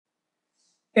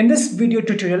In this video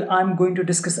tutorial, I'm going to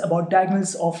discuss about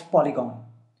diagonals of polygon.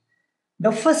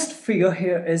 The first figure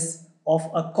here is of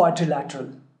a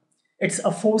quadrilateral. It's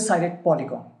a four-sided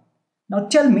polygon. Now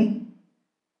tell me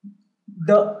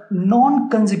the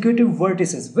non-consecutive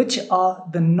vertices. Which are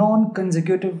the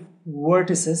non-consecutive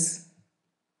vertices?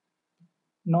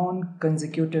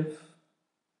 Non-consecutive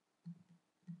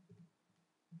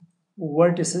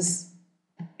vertices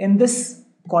in this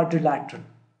quadrilateral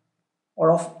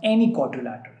or of any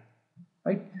quadrilateral,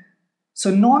 right?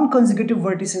 So non-consecutive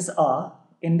vertices are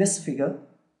in this figure,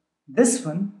 this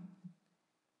one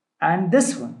and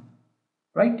this one,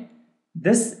 right?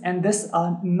 This and this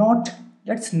are not,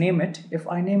 let's name it, if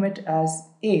I name it as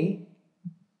A,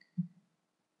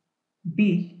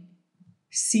 B,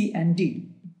 C and D.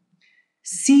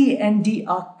 C and D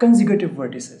are consecutive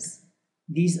vertices.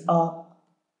 These are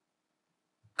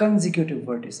consecutive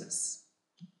vertices.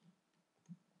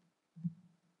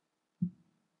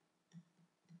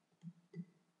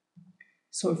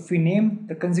 So if we name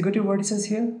the consecutive vertices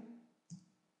here,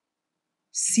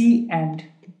 C and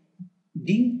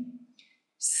D,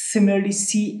 similarly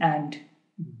C and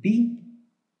B,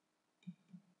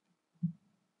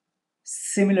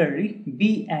 similarly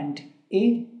B and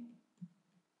A,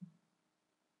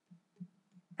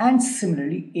 and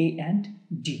similarly A and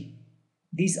D.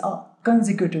 These are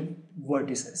consecutive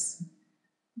vertices.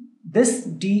 This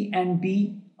D and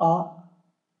B are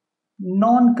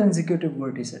non-consecutive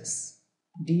vertices.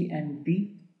 D and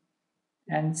B,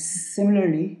 and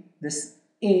similarly this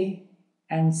A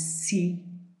and C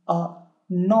are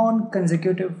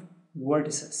non-consecutive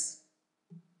vertices.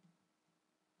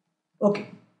 Okay,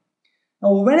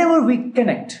 now whenever we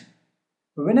connect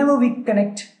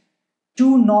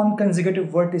two non-consecutive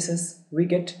vertices, we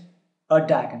get a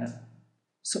diagonal.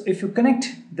 So if you connect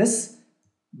this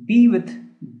B with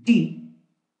D,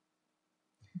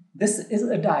 this is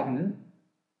a diagonal.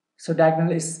 So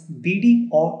diagonal is BD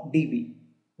or DB,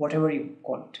 whatever you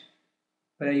call it,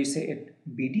 whether you say it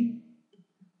BD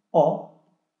or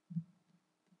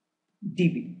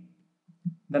DB.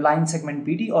 The line segment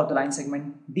BD or the line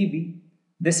segment DB,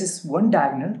 this is one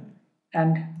diagonal,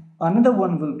 and another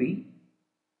one will be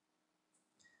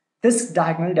this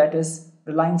diagonal, that is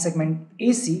the line segment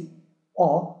AC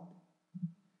or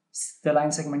the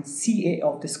line segment CA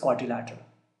of this quadrilateral.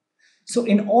 So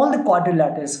in all the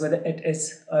quadrilaterals, whether it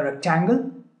is a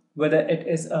rectangle, whether it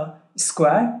is a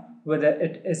square, whether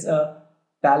it is a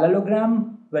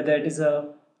parallelogram, whether it is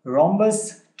a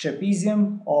rhombus,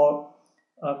 trapezium or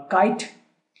a kite,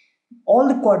 all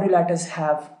the quadrilaterals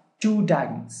have two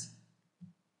diagonals.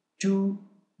 Two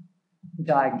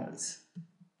diagonals.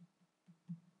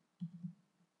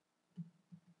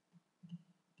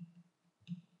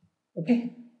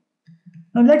 Okay.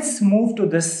 Now let's move to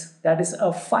this, that is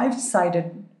a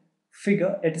five-sided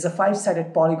figure. It is a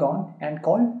five-sided polygon and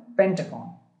called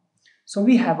pentagon. So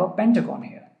we have a pentagon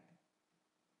here.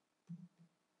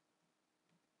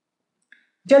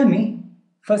 Tell me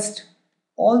first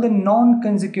all the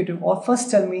non-consecutive, or first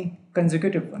tell me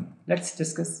consecutive one. Let's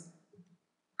discuss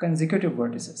consecutive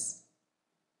vertices.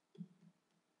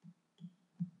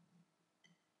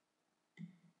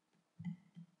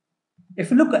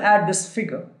 If you look at this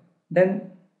figure,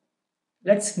 then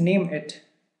let's name it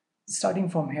starting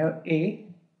from here A,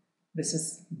 this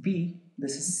is B,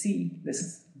 this is C, this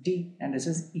is D, and this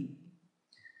is E.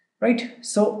 Right?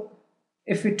 So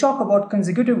if we talk about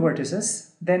consecutive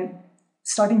vertices, then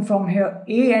starting from here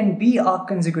A and B are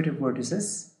consecutive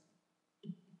vertices,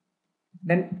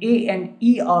 then A and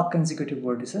E are consecutive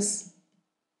vertices,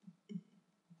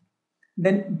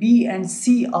 then B and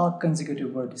C are consecutive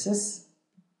vertices,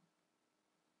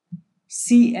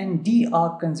 C and D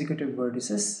are consecutive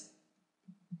vertices,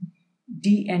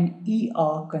 D and E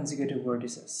are consecutive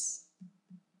vertices.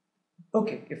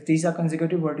 Okay, if these are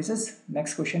consecutive vertices,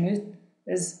 next question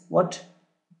is what?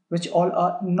 Which all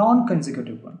are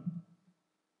non-consecutive one?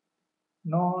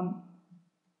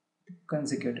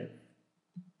 Non-consecutive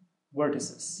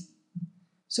vertices.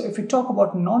 So if we talk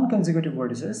about non-consecutive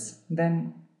vertices,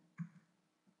 then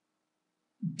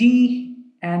D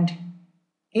and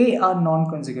A are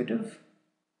non-consecutive,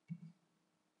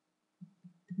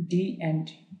 D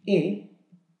and A,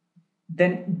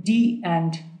 then D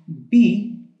and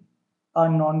B are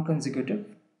non-consecutive.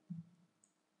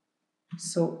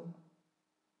 So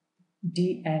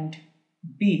D and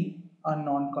B are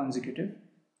non-consecutive.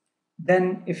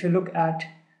 Then if you look at,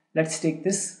 let's take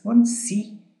this one,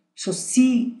 C. So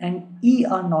C and E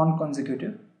are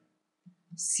non-consecutive.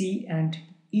 C and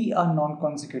E are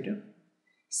non-consecutive.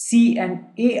 C and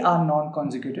A are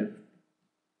non-consecutive.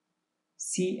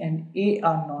 C and A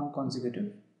are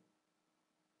non-consecutive.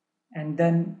 and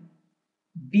then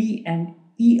B and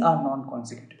E are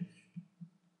non-consecutive,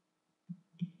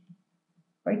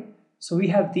 right? So we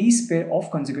have these pair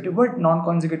of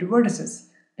non-consecutive vertices.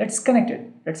 Let's connect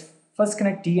it. Let's first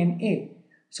connect D and A.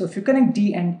 So if you connect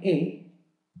D and A,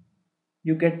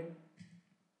 you get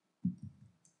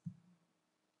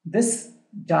this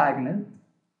diagonal,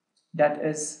 that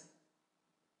is,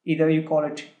 either you call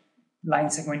it line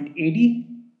segment AD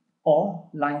or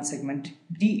line segment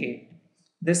DA.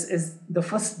 This is the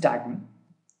first diagonal.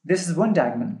 This is one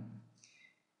diagonal.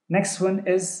 Next one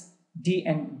is D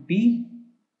and B.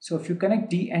 So if you connect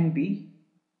D and B,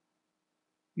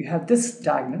 you have this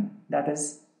diagonal, that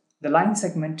is the line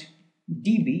segment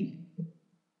DB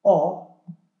or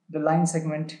the line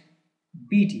segment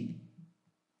BD,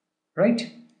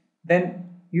 right? Then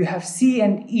you have C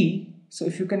and E. So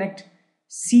if you connect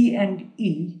C and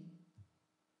E,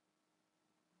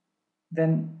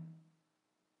 then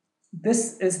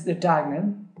this is the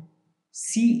diagonal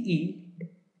CE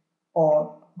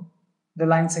or the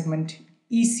line segment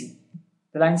EC.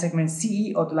 The line segment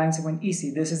CE or the line segment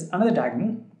EC. This is another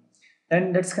diagonal.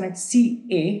 Then let's connect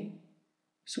CA.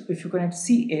 So if you connect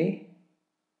CA,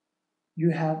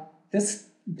 you have this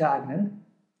diagonal.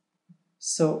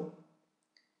 So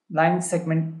line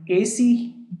segment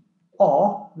AC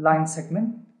or line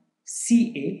segment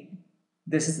CA.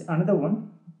 This is another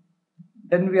one.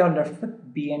 Then we are left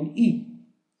with B and E.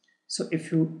 So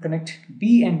if you connect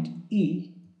B and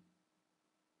E,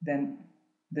 then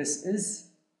this is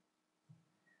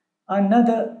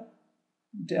another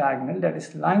diagonal, that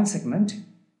is line segment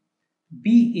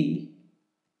BE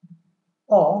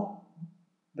or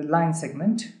the line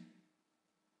segment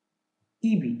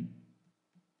EB.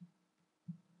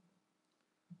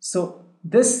 So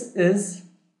this is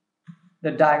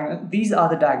the diagonal. These are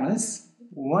the diagonals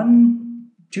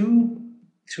 1, 2,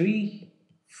 3,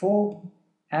 4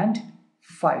 and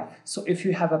 5. So if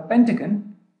you have a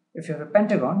pentagon,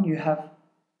 you have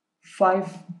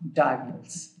 5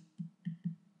 diagonals.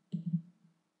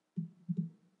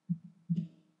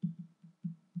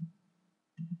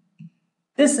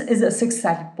 This is a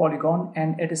 6-sided polygon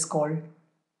and it is called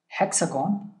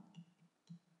hexagon.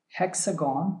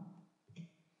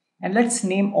 And let's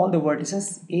name all the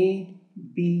vertices A,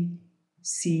 B,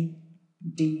 C,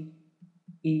 D,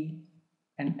 E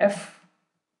and F.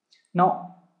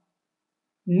 Now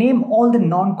name all the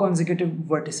non-consecutive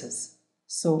vertices.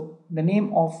 So the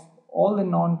name of all the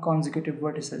non-consecutive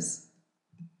vertices,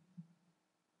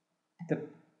 the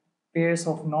pairs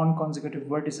of non-consecutive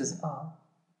vertices are,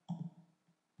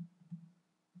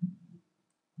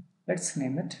 let's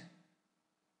name it.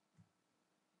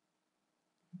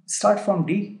 Start from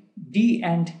D, D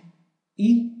and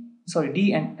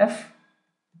F,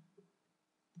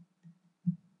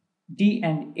 D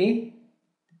and A,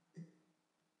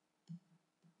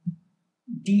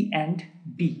 D and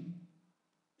B.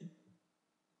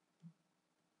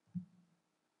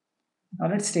 Now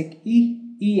let's take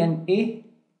E and A,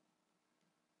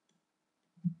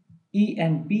 E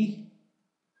and B,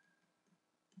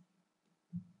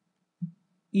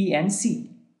 E and C.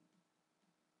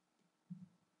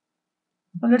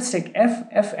 Now let's take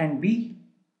F and B,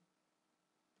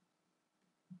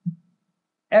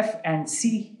 F and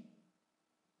C,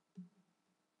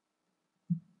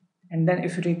 and then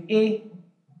if you take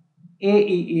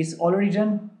AE is already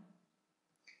done,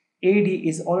 AD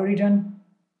is already done,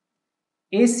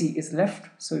 AC is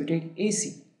left, so you take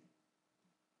AC,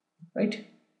 right?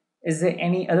 Is there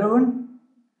any other one?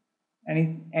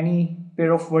 Any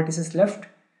pair of vertices left?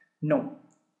 No.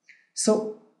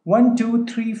 So 1, 2,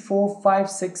 3, 4, 5,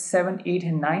 6, 7, 8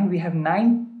 and 9. We have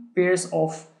 9 pairs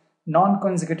of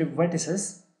non-consecutive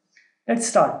vertices. Let's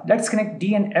start. Let's connect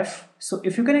D and F. So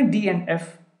if you connect D and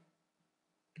F,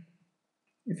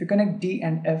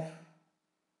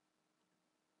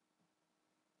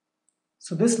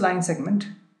 so this line segment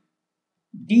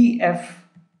DF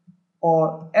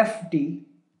or FD,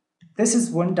 this is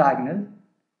one diagonal.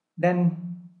 Then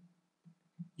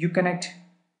you connect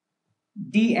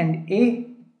D and A.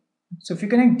 So if you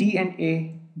connect D and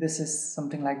A, this is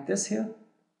something like this here.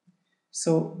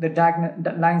 So the diagonal,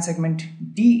 the line segment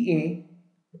DA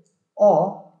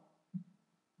or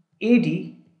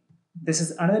AD, this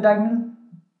is another diagonal,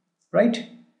 right?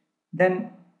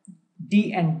 Then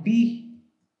D and B.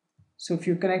 So if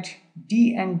you connect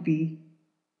D and B,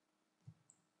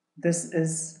 this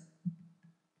is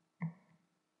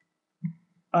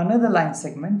another line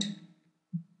segment,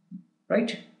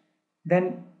 right?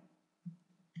 Then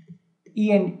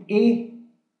E and A.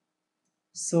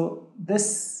 So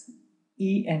this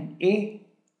E and A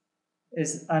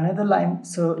is another line.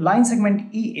 So line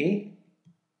segment EA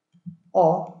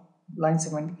or line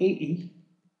segment AE.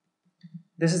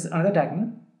 This is another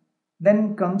diagonal.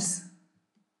 Then comes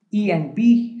E and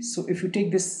B. So if you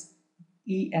take this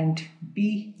E and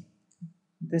B,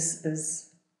 this is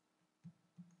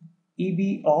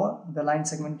EB, or the line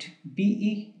segment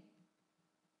BE.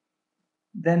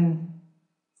 Then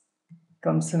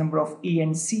comes the number of E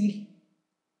and C.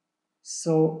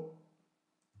 So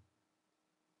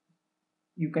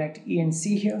you connect E and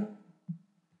C here.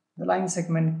 The line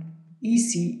segment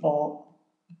EC, or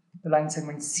the line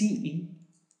segment CE.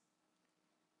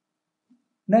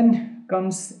 Then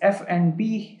comes F and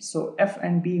B. So F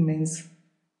and B means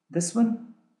this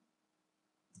one.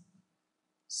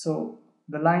 So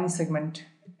the line segment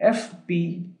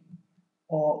FB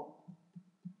or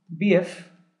BF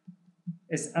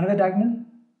is another diagonal.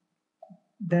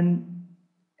 Then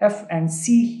F and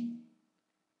C.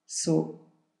 So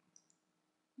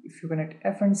if you connect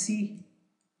F and C,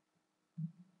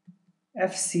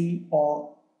 FC,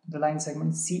 or the line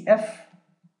segment CF.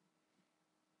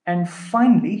 And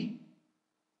finally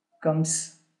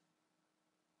comes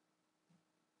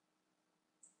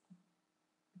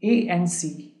A and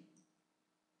C.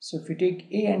 So if you take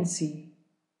A and C,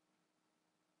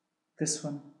 this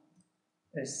one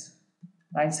is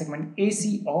line segment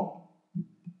AC or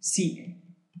CA.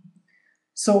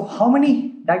 So how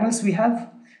many diagonals we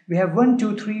have? We have 1,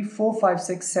 2, 3, 4, 5,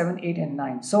 6, 7, 8, and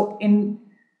 9. So in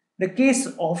the case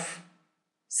of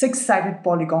 6-sided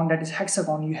polygon, that is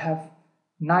hexagon, you have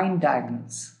 9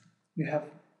 diagonals. You have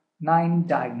 9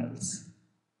 diagonals.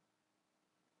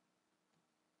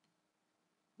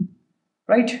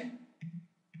 Right?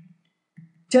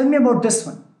 Tell me about this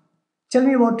one. Tell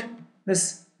me about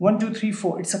this 1, 2, 3,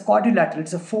 4. It's a quadrilateral.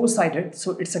 It's a 4-sided,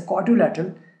 so it's a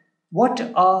quadrilateral. Which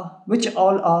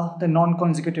all are the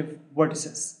non-consecutive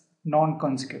vertices?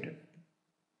 Non-consecutive.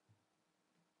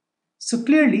 So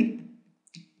clearly,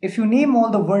 if you name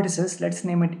all the vertices, let's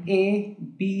name it A,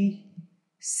 B,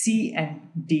 C, and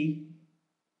D.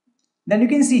 Then you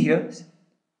can see here,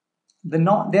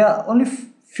 there are only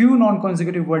few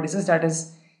non-consecutive vertices, that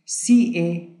is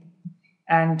CA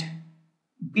and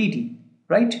BD,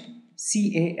 right?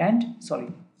 C and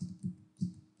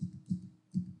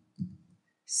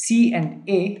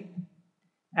A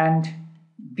and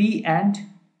B and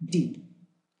D,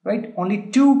 right? Only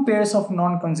 2 pairs of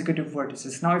non-consecutive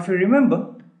vertices. Now if you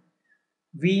remember,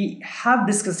 we have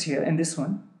discussed here in this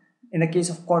one, in the case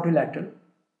of quadrilateral,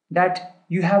 that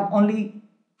you have only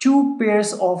 2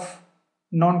 pairs of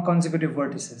non-consecutive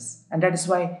vertices, and that is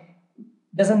why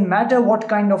doesn't matter what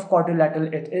kind of quadrilateral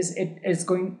it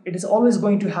is always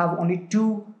going to have only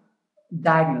 2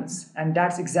 diagonals, and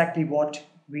that's exactly what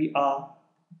we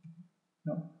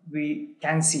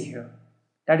can see here.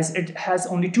 That is, it has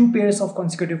only 2 pairs of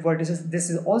consecutive vertices. This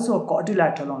is also a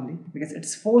quadrilateral only because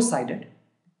it's 4-sided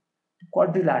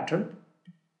quadrilateral,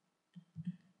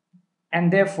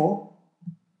 and therefore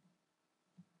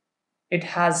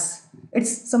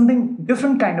it's something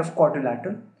different kind of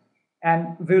quadrilateral,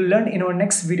 and we'll learn in our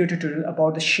next video tutorial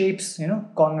about the shapes,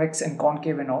 convex and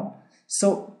concave and all.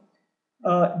 So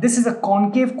this is a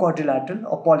concave quadrilateral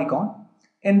or polygon.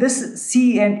 In this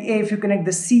C and A, if you connect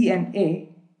the C and A,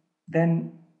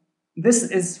 then this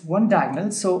is one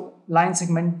diagonal. So line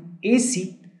segment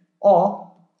AC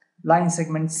or line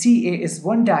segment CA is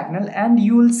one diagonal, and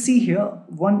you will see here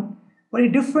one very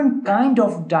different kind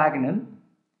of diagonal.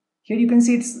 Here you can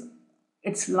see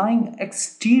it's lying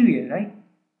exterior, right?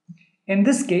 In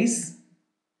this case,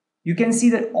 you can see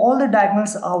that all the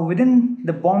diagonals are within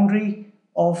the boundary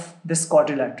of this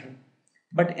quadrilateral.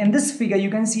 But in this figure, you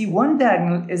can see one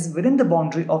diagonal is within the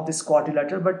boundary of this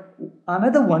quadrilateral, but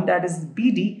another one, that is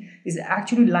BD, is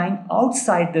actually lying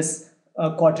outside this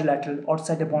quadrilateral,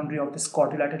 outside the boundary of this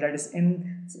quadrilateral, that is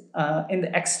in the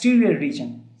exterior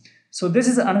region. So this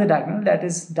is another diagonal, that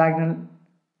is diagonal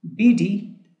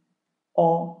BD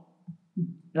or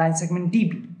line segment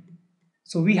DB.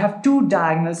 So we have 2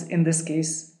 diagonals in this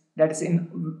case, that is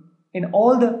in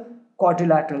all the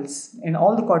quadrilaterals. In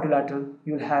all the quadrilateral,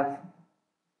 you'll have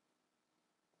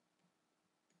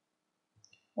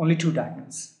only 2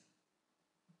 diagonals.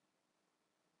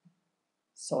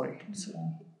 Sorry, it's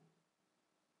long.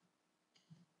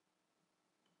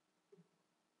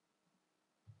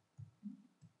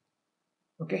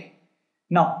 Okay,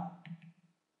 now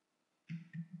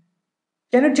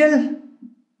can you tell,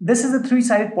 this is a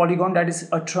 3-sided polygon, that is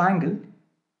a triangle.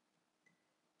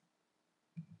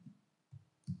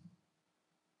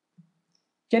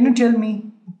 Can you tell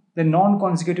me the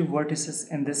non-consecutive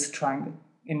vertices in this triangle?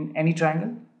 In any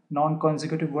triangle,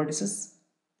 non-consecutive vertices.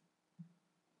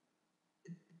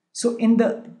 So in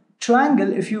the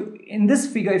triangle, in this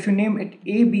figure, if you name it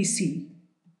ABC,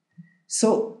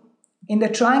 So in the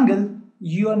triangle,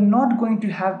 you are not going to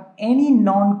have any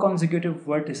non-consecutive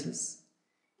vertices.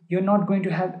 You're not going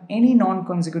to have any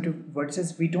non-consecutive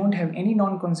vertices. We don't have any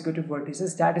non-consecutive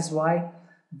vertices. That is why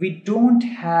we don't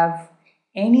have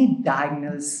any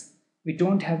diagonals. We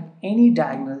don't have any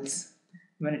diagonals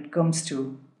when it comes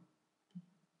to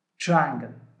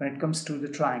triangle, when it comes to the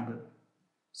triangle.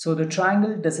 So the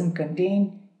triangle doesn't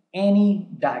contain any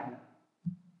diagonal.